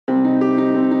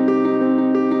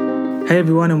Hey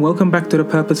everyone, and welcome back to the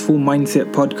Purposeful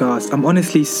Mindset podcast. I'm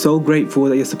honestly so grateful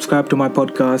that you're subscribed to my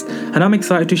podcast, and I'm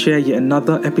excited to share yet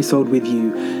another episode with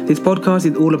you. This podcast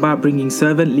is all about bringing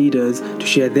servant leaders to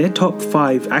share their top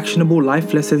 5 actionable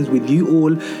life lessons with you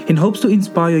all in hopes to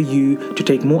inspire you to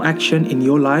take more action in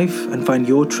your life and find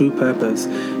your true purpose.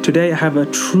 Today I have a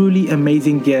truly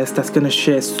amazing guest that's going to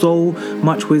share so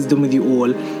much wisdom with you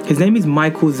all. His name is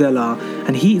Michael Zeller,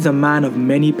 and he is a man of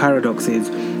many paradoxes.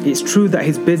 It's true that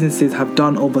his businesses have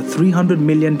done over $300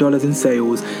 million in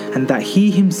sales, and that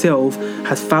he himself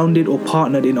has founded or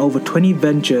partnered in over 20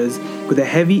 ventures with a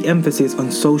heavy emphasis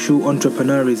on social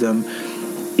entrepreneurism.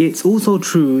 It's also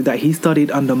true that he studied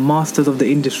under masters of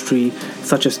the industry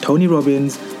such as Tony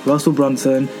Robbins, Russell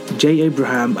Brunson, Jay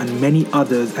Abraham, and many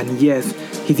others. And yes,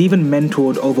 he's even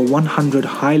mentored over 100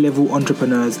 high-level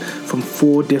entrepreneurs from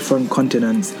 4 different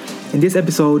continents. In this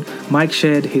episode, Mike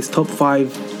shared his top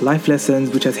 5 life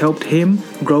lessons which has helped him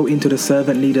grow into the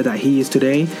servant leader that he is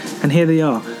today. And here they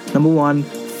are. Number 1,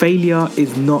 failure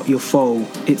is not your foe,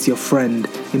 it's your friend.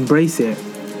 Embrace it.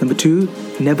 Number 2,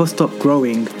 never stop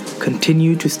growing.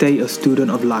 Continue to stay a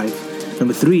student of life.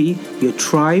 Number 3, your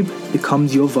tribe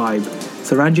becomes your vibe.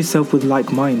 Surround yourself with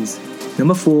like minds.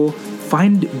 Number 4,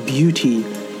 find beauty.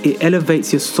 It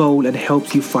elevates your soul and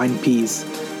helps you find peace.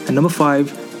 And number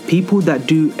 5, people that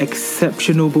do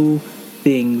exceptional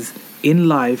things in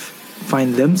life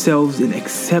find themselves in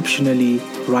exceptionally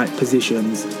right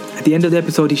positions. At the end of the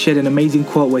episode, he shared an amazing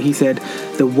quote where he said,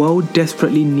 "The world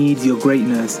desperately needs your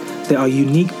greatness. There are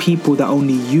unique people that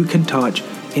only you can touch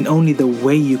in only the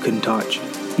way you can touch.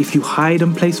 If you hide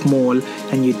and play small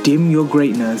and you dim your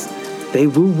greatness, they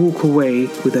will walk away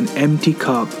with an empty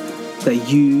cup that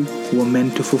you were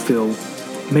meant to fulfill."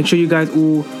 Make sure you guys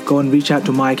all go and reach out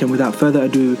to Mike, and without further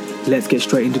ado, let's get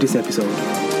straight into this episode.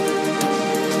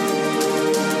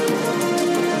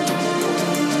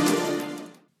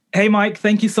 Hey Mike,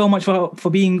 thank you so much for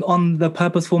being on the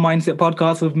Purposeful Mindset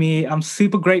podcast with me. I'm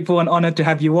super grateful and honored to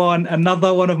have you on.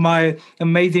 Another one of my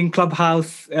amazing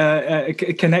Clubhouse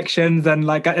connections,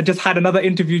 and I just had another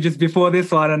interview just before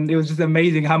this one, and it was just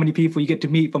amazing how many people you get to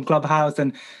meet from Clubhouse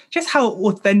and just how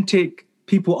authentic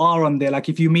people are on there. Like,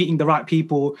 if you're meeting the right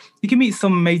people, you can meet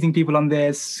some amazing people on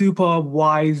there, super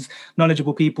wise,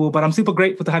 knowledgeable people. But I'm super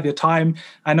grateful to have your time.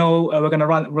 I know we're gonna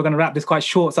wrap this quite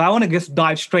short, so I want to just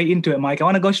dive straight into it, Mike. I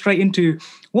want to go straight into,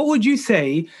 what would you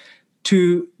say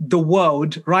to the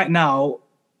world right now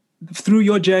through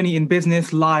your journey in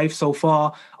business, life so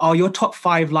far, are your top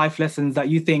 5 life lessons that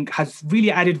you think has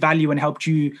really added value and helped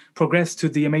you progress to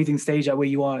the amazing stage at where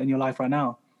you are in your life right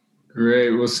now? Great.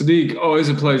 Well, Sadiq, always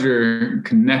a pleasure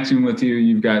connecting with you.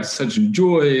 You've got such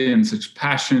joy and such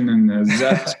passion and a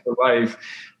zest for life,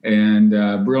 and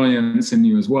brilliance in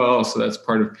you as well. So that's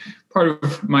part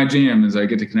of my jam, is I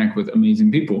get to connect with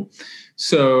amazing people.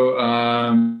 So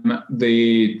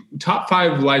the top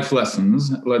 5 life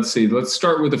lessons, let's see. Let's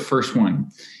start with the first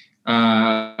one.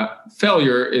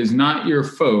 Failure is not your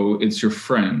foe, it's your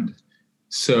friend.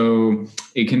 So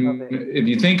it can, if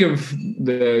you think of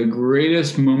the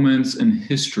greatest moments in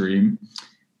history,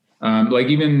 like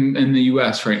even in the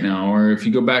US right now, or if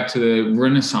you go back to the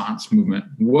Renaissance movement,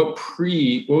 what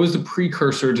was the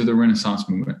precursor to the Renaissance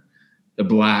movement? The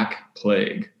Black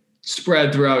Plague.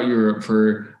 Spread throughout Europe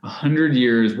for 100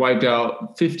 years, wiped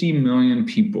out 50 million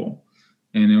people.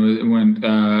 And it went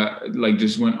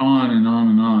just went on and on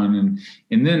and on.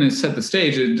 And then it set the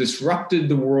stage. It disrupted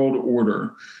the world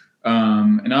order.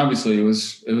 And obviously it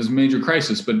was a major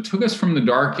crisis, but it took us from the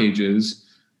Dark Ages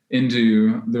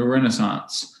into the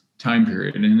Renaissance time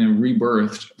period, and it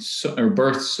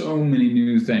birthed so many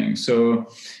new things. So,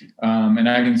 and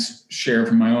I can share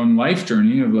from my own life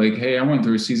journey of hey, I went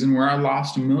through a season where I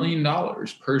lost $1 million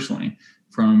personally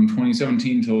from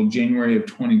 2017 till January of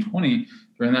 2020.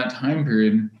 During that time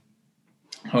period,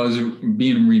 I was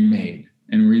being remade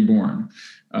and reborn,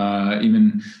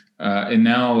 and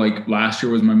now, last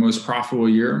year was my most profitable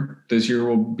year. This year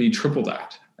will be triple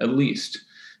that, at least.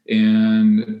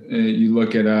 And you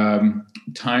look at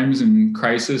times in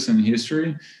crisis in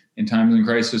history and times in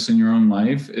crisis in your own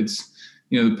life, it's,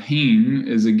 the pain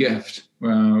is a gift.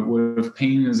 What if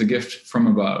pain is a gift from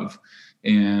above?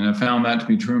 And I found that to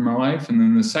be true in my life. And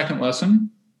then the second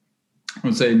lesson, I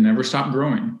would say, never stop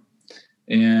growing.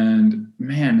 And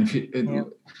man,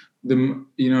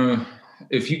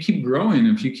 if you keep growing,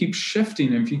 if you keep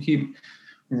shifting, if you keep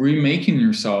remaking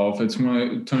yourself, it's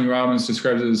what Tony Robbins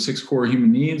describes as 6 core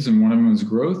human needs, and one of them is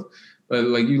growth. But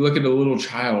you look at a little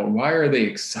child, why are they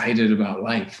excited about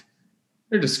life?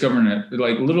 They're discovering it.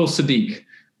 Little Sadiq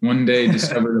one day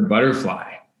discovered a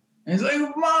butterfly. And he's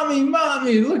like,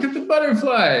 mommy, look at the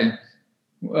butterfly.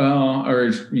 well, or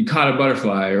you caught a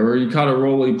butterfly, or you caught a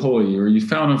roly-poly, or you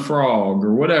found a frog,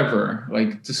 or whatever.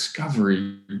 Like,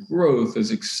 discovery, growth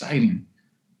is exciting.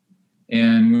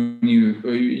 And when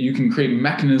you can create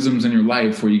mechanisms in your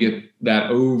life where you get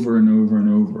that over and over and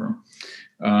over.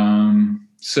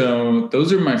 So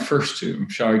those are my first two.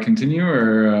 Shall I continue,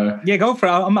 or? Yeah, go for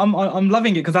it. I'm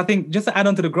loving it, because I think, just to add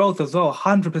on to the growth as well,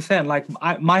 100%. Like,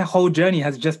 my whole journey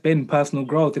has just been personal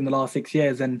growth in the last 6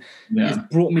 years, and it's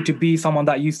brought me to be someone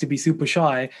that used to be super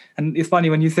shy. And it's funny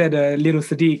when you said little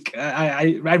Sadiq.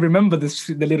 I remember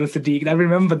the little Sadiq. I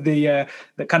remember the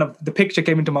kind of the picture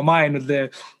came into my mind with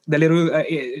the little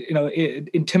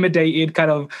intimidated, kind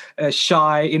of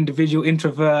shy individual,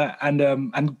 introvert,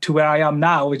 and to where I am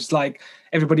now, which is like,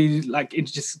 everybody, like, it's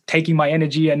just taking my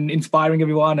energy and inspiring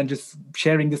everyone and just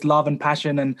sharing this love and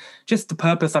passion and just the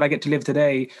purpose that I get to live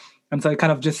today. And so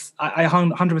kind of just, I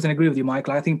 100% agree with you,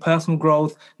 Michael. I think personal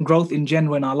growth in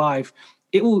general in our life,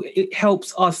 it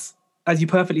helps us, as you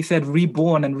perfectly said,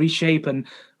 reborn and reshape and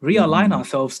realign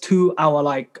ourselves to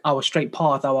our straight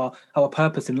path, our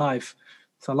purpose in life.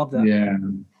 So I love that. Yeah,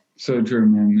 so true,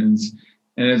 man.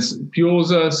 And it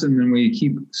fuels us, and then we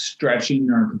keep stretching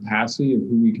our capacity of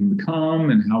who we can become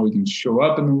and how we can show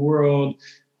up in the world.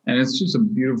 And it's just a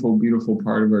beautiful, beautiful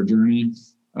part of our journey.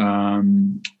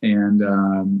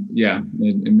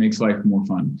 It makes life more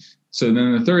fun. So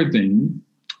then the third thing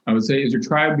I would say is your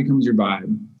tribe becomes your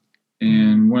vibe.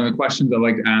 And one of the questions I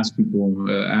like to ask people,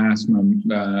 ask my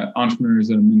entrepreneurs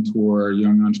that I mentor,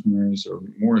 young entrepreneurs or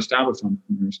more established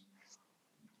entrepreneurs,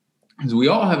 is we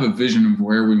all have a vision of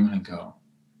where we want to go.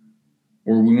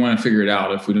 Or we want to figure it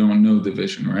out if we don't know the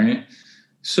vision, right?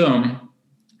 So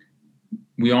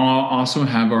we all also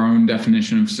have our own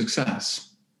definition of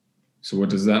success. So what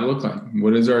does that look like?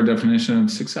 What is our definition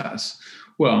of success?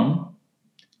 Well,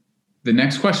 the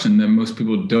next question that most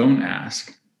people don't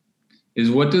ask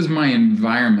is, what does my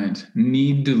environment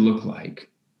need to look like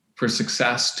for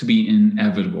success to be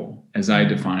inevitable as I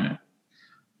define it?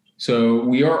 So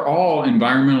we are all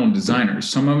environmental designers.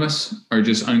 Some of us are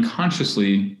just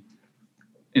unconsciously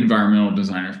environmental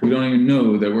designers. We don't even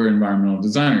know that we're environmental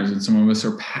designers, and some of us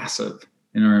are passive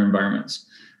in our environments.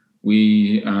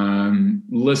 We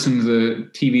listen to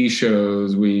TV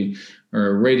shows,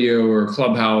 or radio or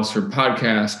Clubhouse or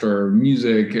podcast or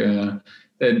music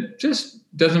that just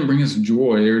doesn't bring us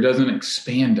joy or doesn't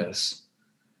expand us.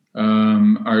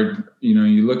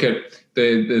 You look at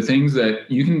the things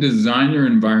that you can design your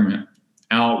environment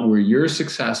out where your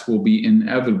success will be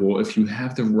inevitable if you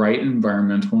have the right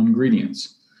environmental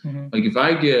ingredients. Mm-hmm. Like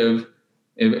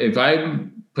if I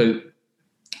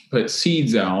put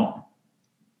seeds out,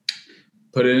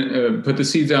 put the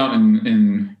seeds out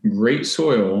in great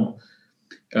soil,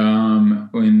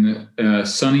 in a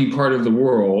sunny part of the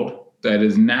world that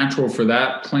is natural for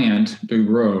that plant to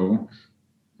grow.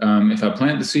 If I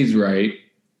plant the seeds right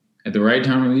at the right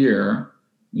time of the year,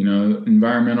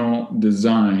 environmental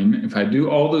design, if I do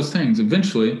all those things,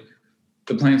 eventually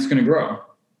the plant's going to grow.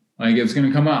 Like, it's going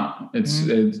to come out. It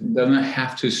doesn't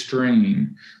have to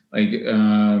strain. Like,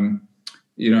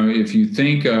 if you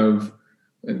think of,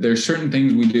 there's certain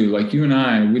things we do, like you and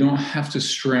I, we don't have to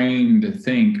strain to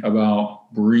think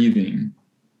about breathing.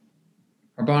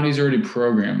 Our body's already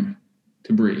programmed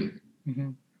to breathe.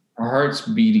 Mm-hmm. Our heart's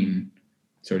beating.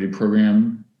 It's already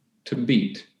programmed to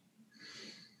beat.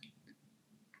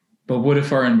 But what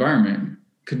if our environment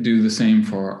could do the same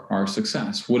for our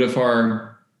success? What if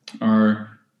our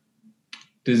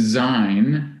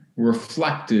design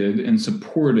reflected and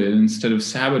supported instead of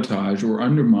sabotaged or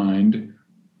undermined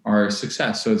our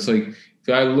success? So it's like, if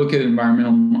I look at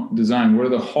environmental design, what are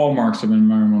the hallmarks of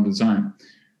environmental design?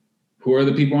 Who are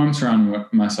the people I'm surrounding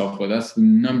myself with? That's the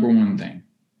number one thing,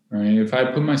 right? If I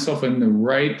put myself in the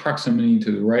right proximity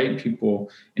to the right people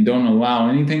and don't allow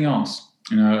anything else,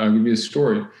 and I'll give you a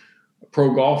story. A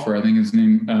pro golfer, I think his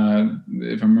name,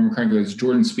 if I remember correctly, is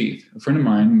Jordan Spieth. A friend of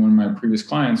mine, one of my previous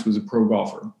clients, was a pro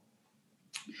golfer.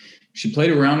 She played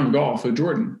a round of golf with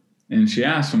Jordan, and she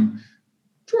asked him,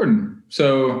 Jordan,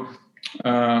 so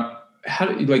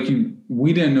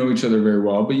we didn't know each other very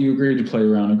well, but you agreed to play a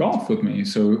round of golf with me.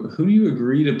 So who do you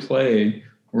agree to play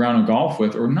a round of golf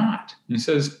with or not? And he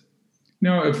says,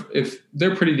 if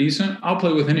they're pretty decent, I'll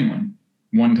play with anyone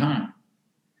one time.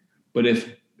 But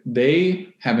if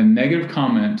they have a negative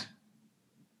comment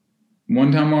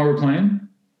one time while we're playing,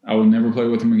 I will never play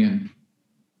with them again.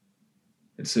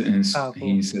 He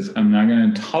says, I'm not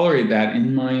going to tolerate that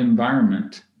in my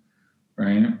environment,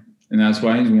 right? And that's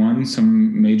why he's won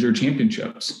some major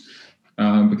championships,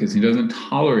 because he doesn't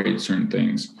tolerate certain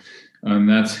things.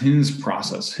 That's his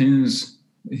process, his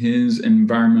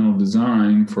environmental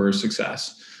design for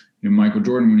success. Michael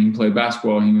Jordan, when he played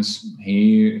basketball, and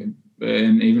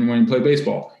even when he played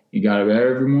baseball, he got up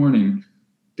every morning,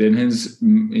 did his,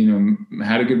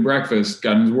 had a good breakfast,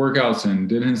 got his workouts in,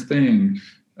 did his thing,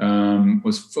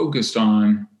 was focused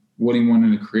on what he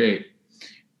wanted to create.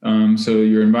 So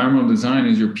your environmental design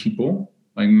is your people.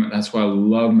 Like, that's why I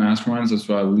love masterminds. That's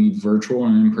why I lead virtual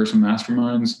and in-person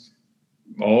masterminds.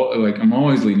 I'm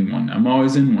always leading one. I'm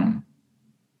always in one.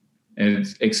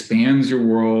 It expands your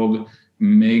world,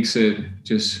 makes it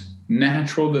just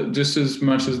natural, that just as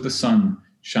much as the sun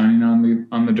shining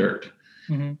on the dirt.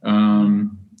 Mm-hmm.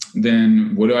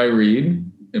 Then what do I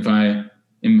read? If I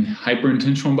am hyper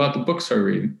intentional about the books I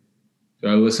read, do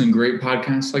I listen to great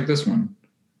podcasts like this one?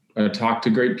 Do I talk to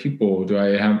great people? Do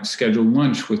I have scheduled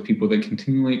lunch with people that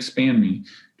continually expand me?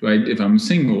 If I'm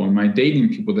single, am I dating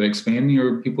people that expand me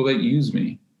or people that use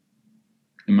me?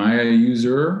 Am I a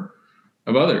user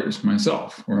of others,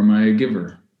 myself, or am I a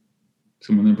giver?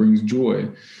 Someone that brings joy.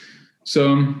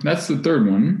 So that's the third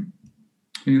one.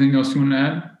 Anything else you want to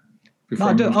add?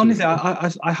 No, honestly, I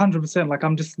 100%, like,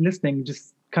 I'm just listening,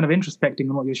 just kind of introspecting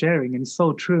on what you're sharing. And it's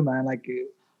so true, man. Like,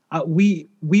 we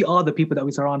are the people that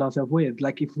we surround ourselves with.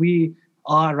 Like, if we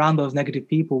are around those negative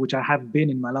people, which I have been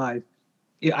in my life,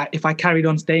 if I carried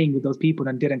on staying with those people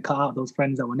and didn't cut out those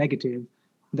friends that were negative,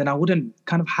 then I wouldn't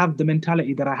kind of have the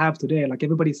mentality that I have today. Like,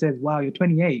 everybody says, wow, you're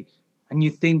 28 and you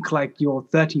think like you're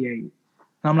 38. And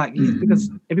I'm like, because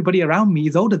everybody around me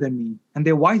is older than me and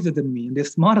they're wiser than me and they're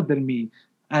smarter than me.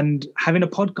 And having a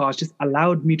podcast just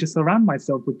allowed me to surround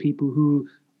myself with people who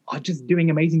are just doing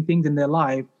amazing things in their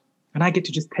life. And I get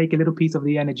to just take a little piece of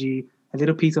the energy, a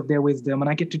little piece of their wisdom, and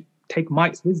I get to take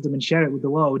Mike's wisdom and share it with the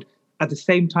world at the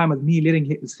same time as me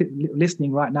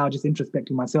listening right now, just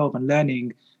introspecting myself and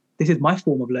learning. This is my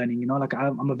form of learning, like,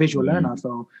 I'm a visual learner.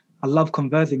 So I love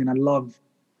conversing, and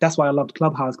that's why I loved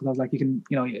Clubhouse, because I was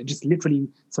like, just literally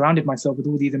surrounded myself with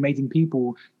all these amazing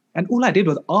people. And all I did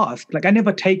was ask. Like, I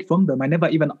never take from them. I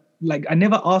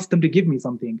never asked them to give me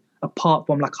something apart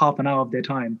from like half an hour of their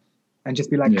time, and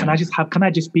just be like, can I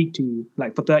just speak to you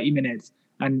like for 30 minutes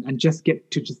and just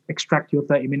get to just extract your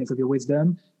 30 minutes of your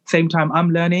wisdom. Same time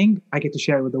I'm learning, I get to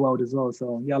share it with the world as well.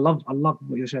 So yeah, I love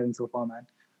what you're sharing so far, man.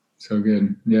 So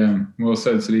good. Yeah. Well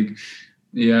said, Sadiq.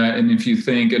 Yeah. And if you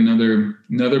think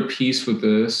another piece with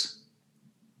this,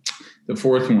 the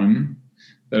fourth one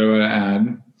that I would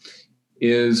add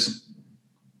is,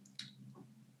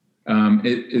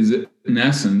 it is in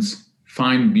essence,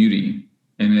 find beauty.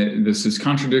 And this is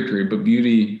contradictory, but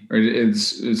beauty, right,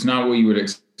 it's not what you would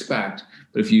expect.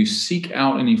 But if you seek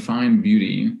out and you find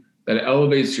beauty, that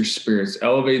elevates your spirits,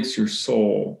 elevates your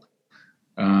soul.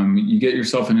 You get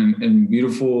yourself in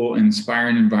beautiful,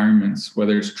 inspiring environments,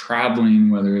 whether it's traveling,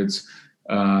 whether it's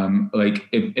like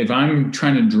if I'm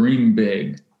trying to dream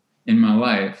big in my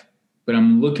life, but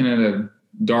I'm looking at a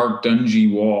dark,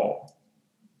 dungy wall,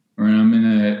 or I'm in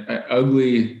a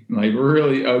ugly, like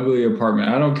really ugly apartment.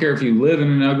 I don't care if you live in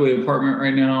an ugly apartment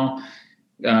right now.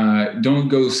 Don't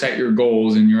go set your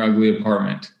goals in your ugly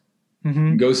apartment.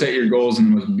 Mm-hmm. Go set your goals in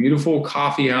the most beautiful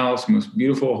coffee house, most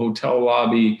beautiful hotel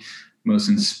lobby, most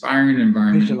inspiring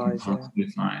environment you can possibly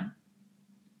find.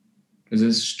 Because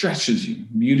it stretches you.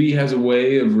 Beauty has a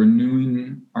way of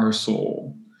renewing our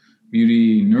soul.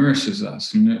 Beauty nourishes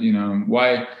us.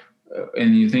 Why?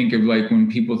 And you think of, like, when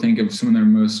people think of some of their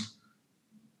most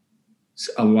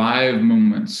alive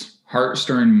moments,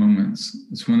 heart-stirring moments,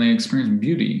 it's when they experience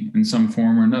beauty in some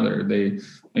form or another.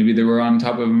 Maybe they were on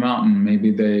top of a mountain.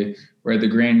 Maybe they were at the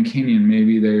Grand Canyon.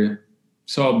 Maybe they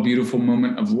saw a beautiful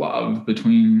moment of love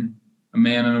between a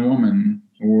man and a woman,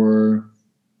 or,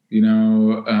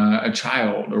 a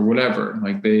child, or whatever.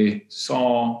 Like, they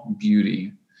saw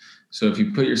beauty. So if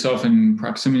you put yourself in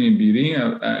proximity to beauty,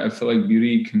 I feel like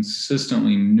beauty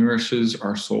consistently nourishes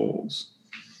our souls.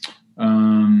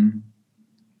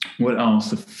 What else?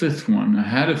 The fifth one. I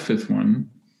had a fifth one.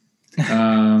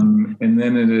 And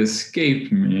then it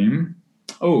escaped me.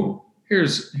 Oh,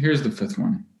 here's the fifth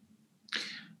one.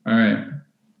 All right.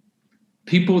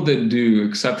 People that do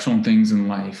exceptional things in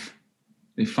life,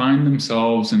 they find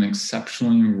themselves in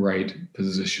exceptionally right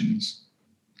positions.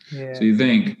 Yeah. So you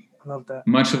think, I love that.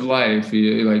 Much of life,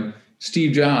 like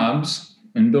Steve Jobs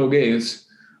and Bill Gates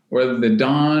were the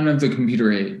dawn of the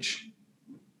computer age,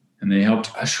 and they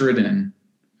helped usher it in.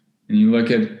 And you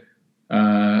look at,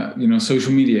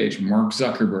 social media age, Mark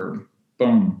Zuckerberg,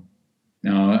 boom.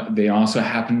 Now, they also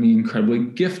happen to be incredibly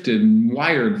gifted and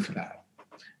wired for that.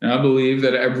 And I believe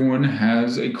that everyone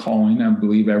has a calling. I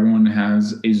believe everyone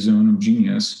has a zone of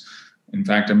genius. In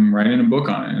fact, I'm writing a book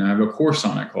on it, and I have a course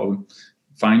on it called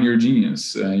Find Your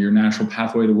Genius, Your Natural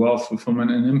Pathway to Wealth, Fulfillment,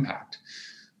 and Impact.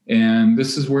 And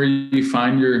this is where you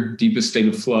find your deepest state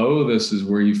of flow. This is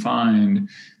where you find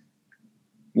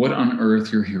what on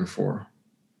earth you're here for.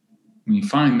 When you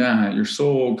find that, your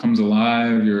soul comes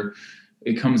alive,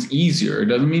 it comes easier. It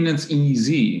doesn't mean it's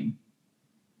easy,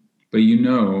 but you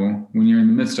know when you're in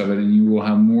the midst of it, and you will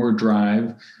have more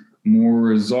drive, more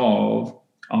resolve,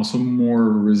 also more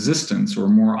resistance or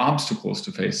more obstacles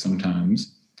to face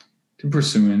sometimes, to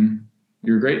pursuing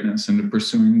your greatness and to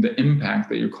pursuing the impact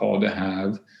that you're called to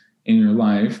have in your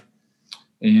life.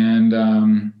 And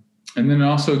then it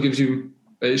also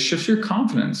it shifts your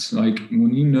confidence. Like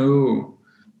when you know,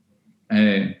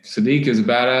 hey, Sadiq is a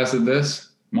badass at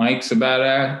this, Mike's a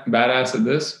badass at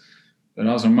this, but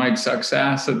also Mike sucks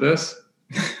ass at this.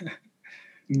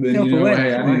 Then you know,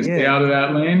 hey, I need to stay out of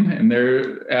that lane. And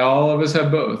all of us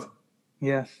have both.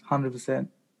 Yes, 100%.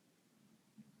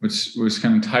 Which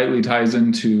kind of tightly ties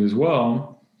into as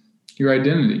well your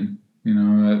identity. You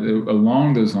know,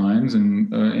 along those lines,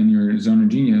 and in your zone of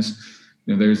genius,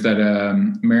 you know, there's that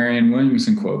Marianne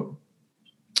Williamson quote: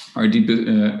 Our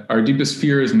deepest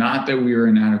fear is not that we are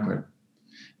inadequate,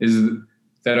 is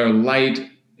that our light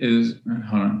is.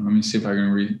 Hold on, let me see if I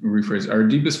can rephrase. Our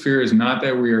deepest fear is not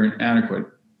that we are inadequate.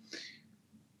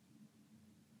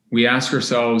 We ask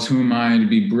ourselves, who am I to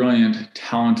be brilliant,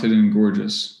 talented, and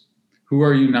gorgeous? Who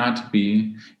are you not to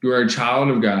be? You are a child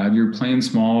of God. Your playing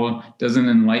small doesn't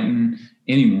enlighten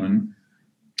anyone.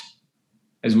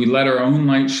 As we let our own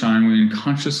light shine, we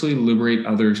unconsciously liberate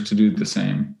others to do the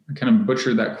same. I kind of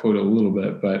butchered that quote a little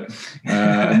bit, but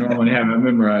I normally have it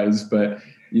memorized. But,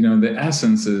 you know, the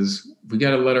essence is we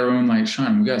got to let our own light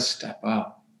shine. We got to step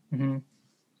up. Mm-hmm.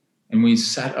 And we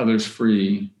set others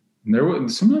free. And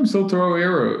sometimes they'll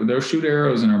shoot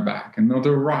arrows in our back, and they'll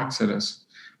throw rocks at us.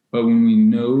 But when we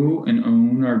know and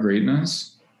own our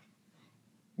greatness,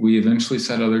 we eventually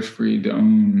set others free to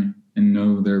own and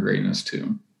know their greatness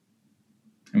too.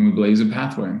 And we blaze a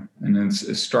pathway. And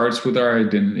it starts with our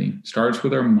identity, starts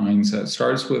with our mindset,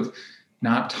 starts with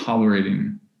not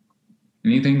tolerating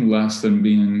anything less than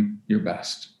being your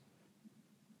best.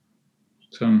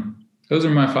 So those are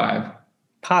my 5.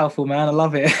 Powerful, man. I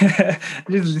love it.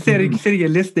 Just sitting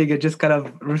and listening and just kind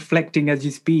of reflecting as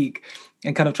you speak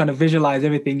and kind of trying to visualize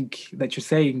everything that you're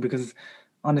saying, because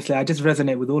honestly, I just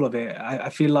resonate with all of it. I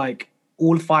feel like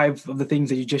all 5 of the things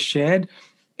that you just shared,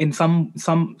 in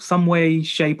some way,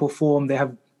 shape or form, they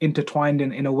have intertwined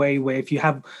in a way where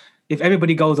if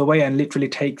everybody goes away and literally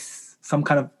takes some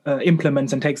kind of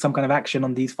implements and takes some kind of action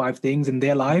on these 5 things in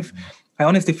their life, I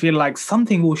honestly feel like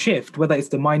something will shift, whether it's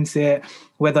the mindset,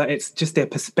 whether it's just their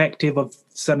perspective of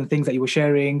certain things that you were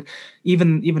sharing,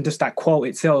 even just that quote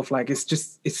itself. Like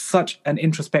it's such an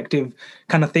introspective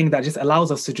kind of thing that just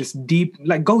allows us to just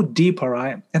go deeper,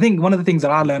 right? I think one of the things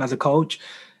that I learned as a coach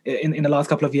in the last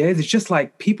couple of years is just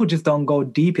like people just don't go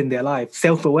deep in their life.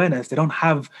 Self-awareness, they don't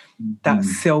have that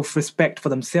self-respect for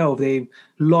themselves. They've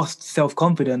lost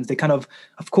self-confidence. They kind of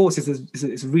course,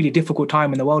 it's a really difficult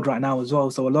time in the world right now as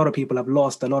well. So a lot of people have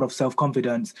lost a lot of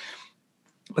self-confidence.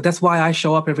 But that's why I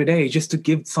show up every day, just to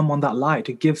give someone that light,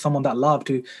 to give someone that love,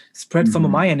 to spread some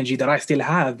of my energy that I still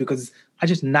have, because I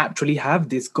just naturally have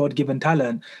this God-given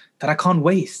talent that I can't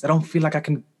waste. I don't feel like I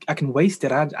can waste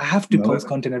it. I have to post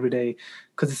content every day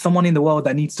because there's someone in the world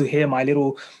that needs to hear my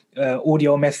little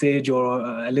audio message or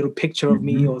a little picture of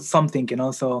me or something, you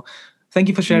know. So thank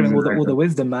you for sharing all the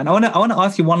wisdom, man. I want to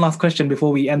ask you one last question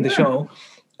before we end the show.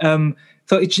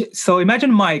 So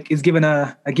imagine Mike is given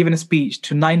a speech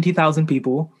to 90,000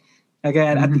 people.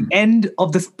 Again, at the end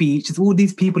of the speech, it's all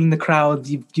these people in the crowd.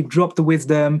 You've dropped the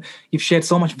wisdom. You've shared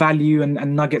so much value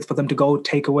and nuggets for them to go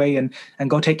take away and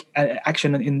go take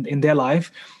action in their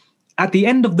life. At the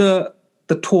end of the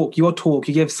talk, your talk,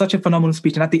 you gave such a phenomenal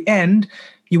speech. And at the end,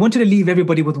 you wanted to leave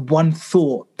everybody with one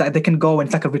thought that they can go, and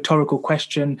it's like a rhetorical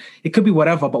question. It could be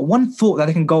whatever, but one thought that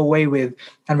they can go away with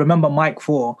and remember Mike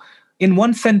for. In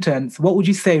one sentence, what would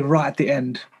you say right at the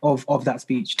end of that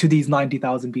speech to these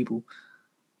 90,000 people?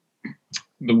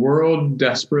 The world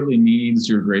desperately needs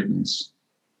your greatness.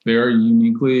 They are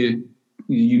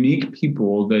unique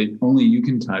people that only you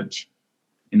can touch,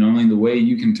 and only the way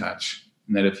you can touch.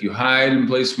 And that if you hide and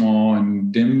play small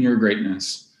and dim your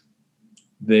greatness,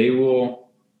 they will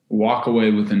walk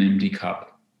away with an empty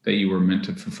cup that you were meant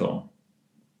to fulfill.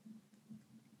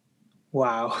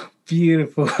 Wow.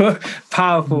 Beautiful.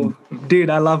 Powerful. Dude,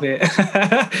 I love it.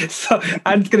 So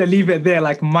I'm just going to leave it there,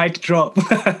 like mic drop.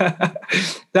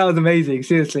 That was amazing.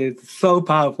 Seriously, it's so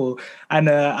powerful. And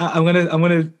I'm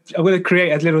gonna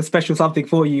create a little special something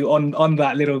for you on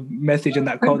that little message and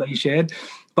that quote that you shared.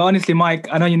 But honestly, Mike,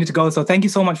 I know you need to go. So thank you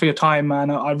so much for your time, man.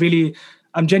 I really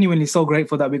I'm genuinely so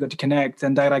grateful that we got to connect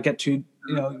and that I get to,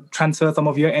 transfer some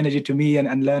of your energy to me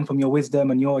and learn from your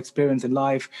wisdom and your experience in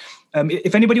life.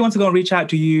 If anybody wants to go and reach out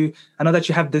to you, I know that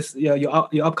you have this, your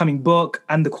upcoming book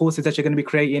and the courses that you're going to be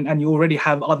creating, and you already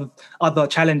have other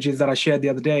challenges that I shared the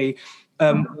other day.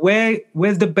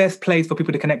 Where's the best place for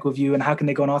people to connect with you, and how can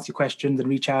they go and ask you questions and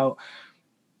reach out?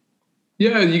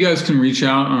 Yeah, you guys can reach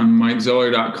out on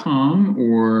MikeZeller.com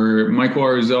or Michael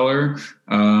R. Zeller.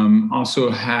 Also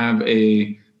have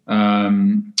a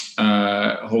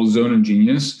whole Zone of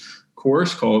Genius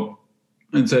course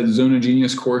it's at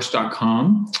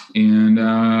zoneofgeniuscourse.com.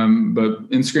 And but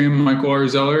Instagram, Michael R.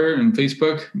 Zeller, and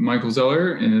Facebook, Michael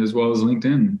Zeller, and as well as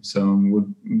LinkedIn. So it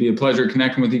would be a pleasure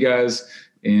connecting with you guys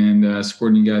and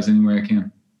supporting you guys any way I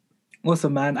can.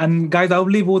 Awesome, man. And guys, I'll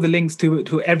leave all the links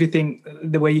to everything,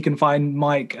 the way you can find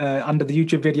Mike under the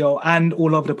YouTube video and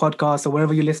all of the podcasts. So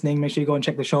wherever you're listening, make sure you go and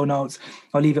check the show notes.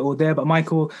 I'll leave it all there. But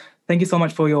Michael, thank you so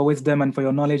much for your wisdom and for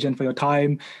your knowledge and for your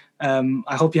time.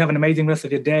 I hope you have an amazing rest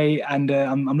of your day. And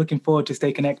I'm looking forward to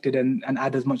stay connected and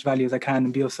add as much value as I can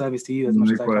and be of service to you as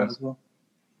much as I can as well.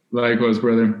 Likewise,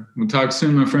 brother. We'll talk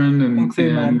soon, my friend. And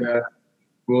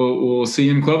we'll see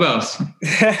you in Clubhouse.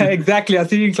 Exactly. I'll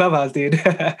see you in Clubhouse, dude.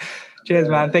 Cheers,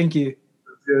 man. Thank you.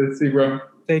 Good to see you, bro.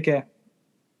 Take care.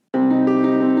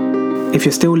 If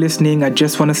you're still listening, I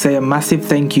just want to say a massive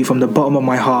thank you from the bottom of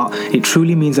my heart. It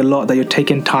truly means a lot that you're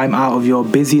taking time out of your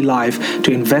busy life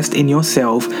to invest in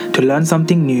yourself, to learn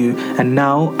something new, and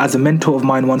now, as a mentor of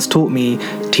mine once taught me,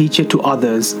 teach it to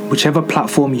others. Whichever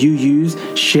platform you use,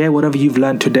 share whatever you've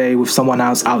learned today with someone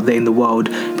else out there in the world,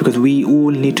 because we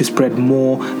all need to spread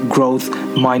more growth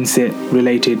mindset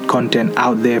related content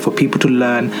out there for people to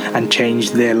learn and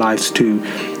change their lives too.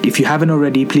 If you haven't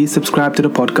already, please subscribe to the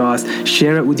podcast,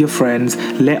 share it with your friends,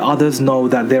 let others know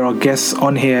that there are guests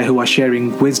on here who are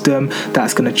sharing wisdom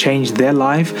that's going to change their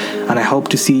life, and I hope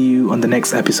to see you on the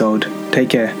next episode. Take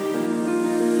care.